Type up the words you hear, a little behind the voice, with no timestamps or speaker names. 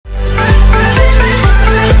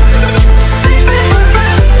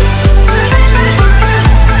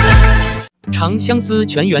长相思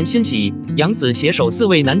全员欣喜，杨紫携手4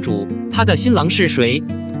位男主，她的新郎是谁？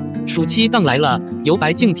暑期档来了，由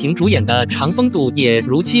白敬亭主演的《长风渡》也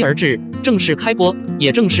如期而至，正式开播，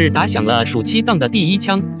也正式打响了暑期档的第一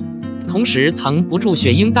枪。同时，藏不住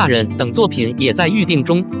雪鹰大人等作品也在预定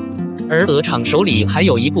中。而鹅厂手里还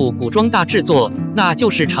有一部古装大制作，那就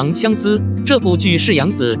是《长相思》。这部剧是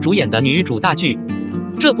杨紫主演的女主大剧。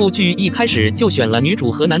这部剧一开始就选了女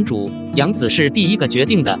主和男主，杨紫是第一个决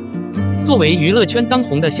定的。作为娱乐圈当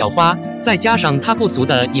红的小花，再加上她不俗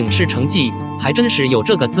的影视成绩，还真是有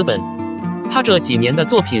这个资本。她这几年的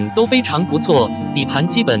作品都非常不错，底盘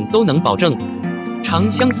基本都能保证。长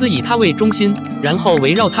相思以她为中心，然后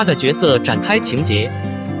围绕她的角色展开情节，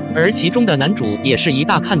而其中的男主也是一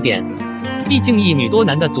大看点。毕竟一女多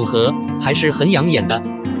男的组合还是很养眼的。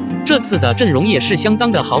这次的阵容也是相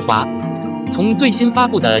当的豪华。从最新发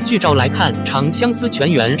布的剧照来看，长相思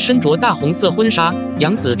全员身着大红色婚纱，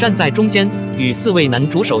杨紫站在中间，与4位男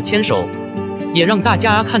主手牵手，也让大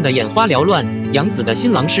家看得眼花缭乱。杨紫的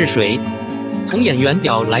新郎是谁？从演员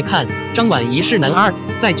表来看，张晚怡是男二，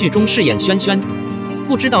在剧中饰演萱萱，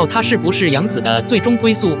不知道他是不是杨紫的最终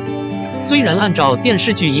归宿。虽然按照电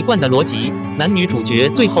视剧一贯的逻辑，男女主角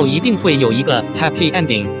最后一定会有一个 happy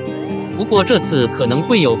ending， 不过这次可能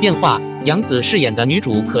会有变化。杨紫饰演的女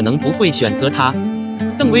主可能不会选择她。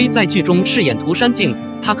邓薇在剧中饰演涂山烬，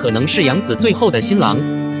她可能是杨紫最后的新郎。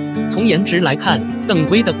从颜值来看，邓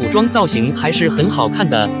薇的古装造型还是很好看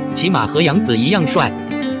的，起码和杨紫一样帅。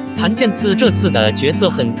谭健次这次的角色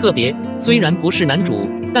很特别，虽然不是男主，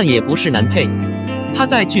但也不是男配。他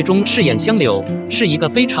在剧中饰演香柳，是一个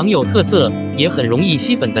非常有特色，也很容易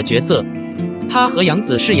吸粉的角色。他和杨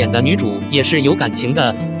紫饰演的女主也是有感情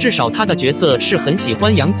的，至少他的角色是很喜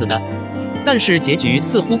欢杨紫的。但是结局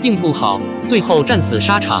似乎并不好，最后战死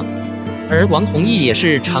沙场。而王弘毅也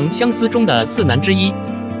是长相思中的4男之一，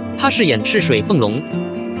他饰演赤水凤龙，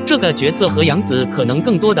这个角色和杨紫可能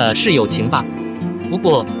更多的是友情吧。不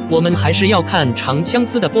过我们还是要看长相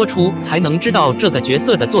思的播出，才能知道这个角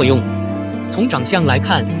色的作用。从长相来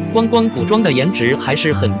看，光古装的颜值还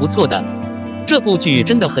是很不错的。这部剧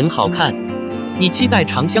真的很好看。你期待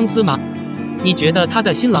长相思吗？你觉得他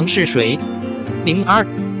的新郎是谁？02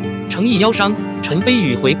成毅腰伤，陈飞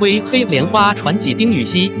宇回归黑莲花传记，丁禹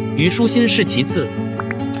兮、虞书欣是其次。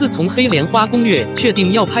自从黑莲花攻略确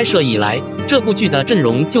定要拍摄以来，这部剧的阵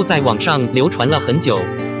容就在网上流传了很久。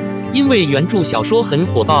因为原著小说很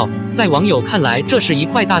火爆，在网友看来这是一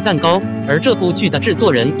块大蛋糕。而这部剧的制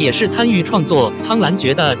作人也是参与创作《苍兰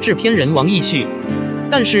诀》的制片人王奕旭。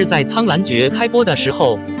但是在《苍兰诀》开播的时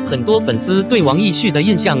候，很多粉丝对王奕旭的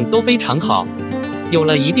印象都非常好。有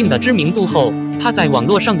了一定的知名度后，他在网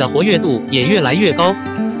络上的活跃度也越来越高。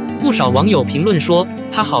不少网友评论说，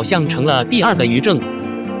他好像成了第2个于正。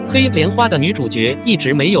黑莲花的女主角一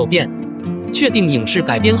直没有变，确定影视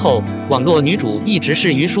改编后，网络女主一直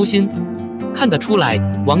是虞书欣。看得出来，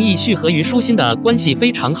王奕旭和虞书欣的关系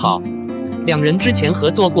非常好。两人之前合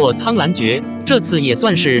作过《苍兰诀》，这次也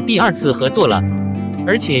算是第2次合作了。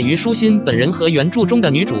而且虞书欣本人和原著中的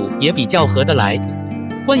女主也比较合得来。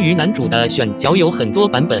关于男主的选角有很多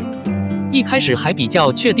版本，一开始还比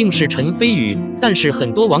较确定是陈飞宇，但是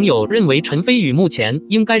很多网友认为陈飞宇目前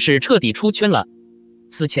应该是彻底出圈了。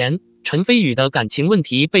此前，陈飞宇的感情问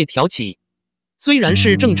题被挑起，虽然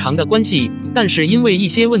是正常的关系，但是因为一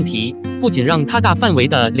些问题，不仅让他大范围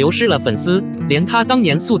的流失了粉丝，连他当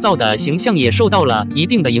年塑造的形象也受到了一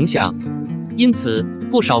定的影响。因此，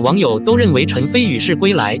不少网友都认为陈飞宇是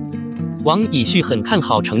归来。王奕旭很看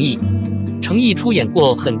好成毅。成毅出演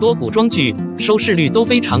过很多古装剧，收视率都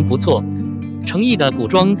非常不错。成毅的古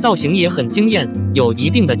装造型也很惊艳，有一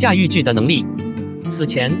定的驾驭剧的能力。此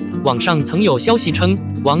前，网上曾有消息称，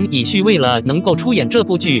王奕旭为了能够出演这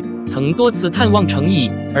部剧，曾多次探望成毅。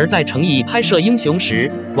而在成毅拍摄《英雄》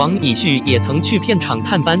时，王奕旭也曾去片场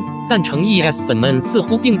探班。但成毅 S 粉们似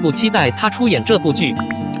乎并不期待他出演这部剧，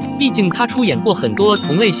毕竟他出演过很多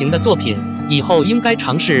同类型的作品，以后应该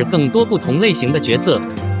尝试更多不同类型的角色。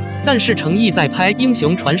但是成毅在拍《英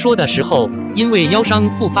雄传说》的时候，因为腰伤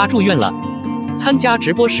复发住院了。参加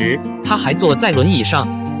直播时，他还坐在轮椅上。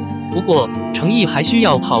不过，成毅还需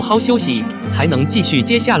要好好休息，才能继续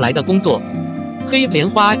接下来的工作。黑莲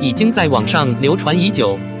花已经在网上流传已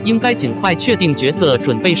久，应该尽快确定角色，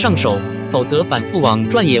准备上手，否则反复网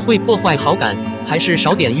转也会破坏好感，还是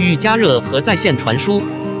少点欲加热和在线传输。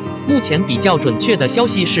目前比较准确的消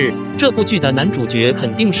息是，这部剧的男主角肯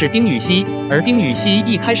定是丁禹兮，而丁禹兮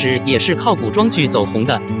一开始也是靠古装剧走红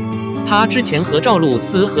的。他之前和赵露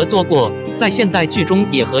思合作过，在现代剧中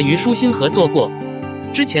也和虞书欣合作过。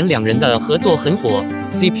之前两人的合作很火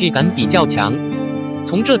 ，CP 感比较强。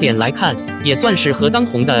从这点来看，也算是和当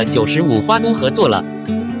红的95花都合作了。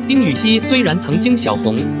丁禹兮虽然曾经小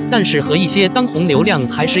红，但是和一些当红流量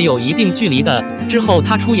还是有一定距离的。之后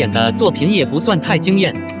她出演的作品也不算太惊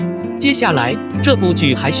艳。接下来这部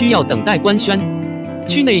剧还需要等待官宣，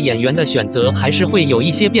区内演员的选择还是会有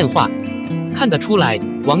一些变化。看得出来，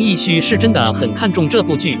王艺旭是真的很看重这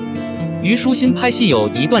部剧。虞书欣拍戏有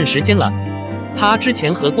一段时间了，他之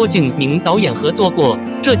前和郭敬明导演合作过，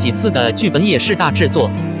这几次的剧本也是大制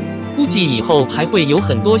作，估计以后还会有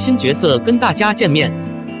很多新角色跟大家见面，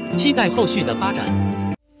期待后续的发展。